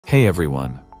Hey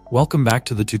everyone, welcome back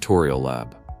to the Tutorial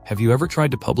Lab. Have you ever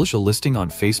tried to publish a listing on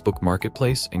Facebook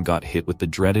Marketplace and got hit with the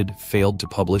dreaded failed to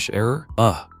publish error?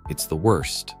 It's the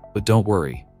worst. But don't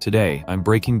worry, today I'm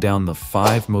breaking down the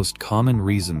 5 most common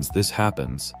reasons this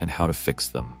happens and how to fix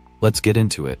them. Let's get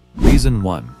into it. Reason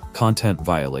 1. Content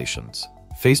violations.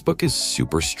 Facebook is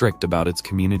super strict about its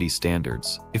community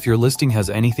standards. If your listing has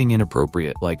anything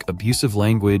inappropriate like abusive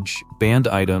language, banned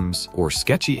items, or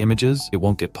sketchy images, it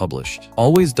won't get published.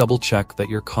 Always double check that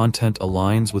your content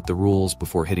aligns with the rules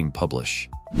before hitting publish.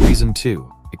 Reason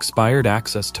 2. Expired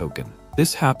access token.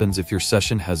 This happens if your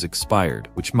session has expired,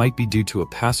 which might be due to a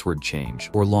password change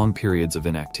or long periods of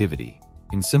inactivity.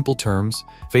 In simple terms,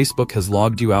 Facebook has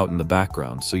logged you out in the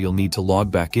background, so you'll need to log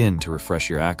back in to refresh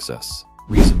your access.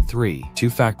 Reason 3.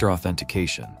 Two-factor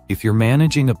authentication. If you're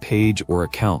managing a page or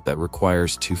account that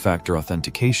requires two-factor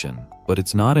authentication, but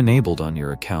it's not enabled on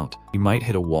your account, you might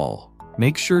hit a wall.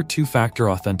 Make sure two-factor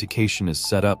authentication is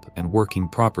set up and working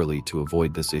properly to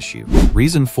avoid this issue.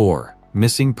 Reason 4.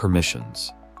 Missing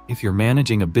permissions. If you're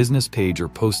managing a business page or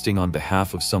posting on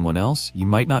behalf of someone else, you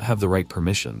might not have the right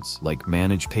permissions, like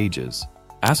manage pages.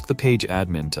 Ask the page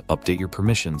admin to update your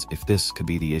permissions if this could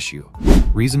be the issue.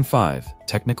 Reason 5.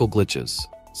 Technical glitches.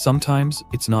 Sometimes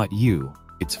it's not you,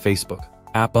 it's Facebook.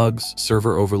 App bugs,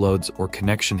 server overloads, or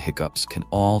connection hiccups can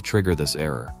all trigger this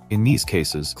error. In these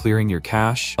cases, clearing your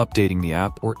cache, updating the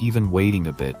app, or even waiting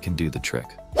a bit can do the trick.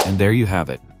 And there you have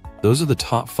it. Those are the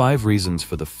top 5 reasons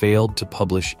for the failed to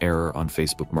publish error on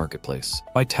Facebook Marketplace.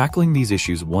 By tackling these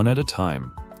issues one at a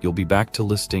time, you'll be back to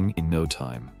listing in no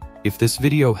time. If this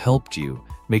video helped you,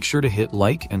 make sure to hit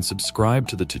like and subscribe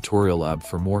to the Tutorial Lab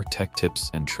for more tech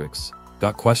tips and tricks.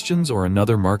 Got questions or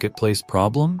another marketplace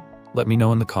problem? Let me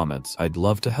know in the comments. I'd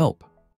love to help.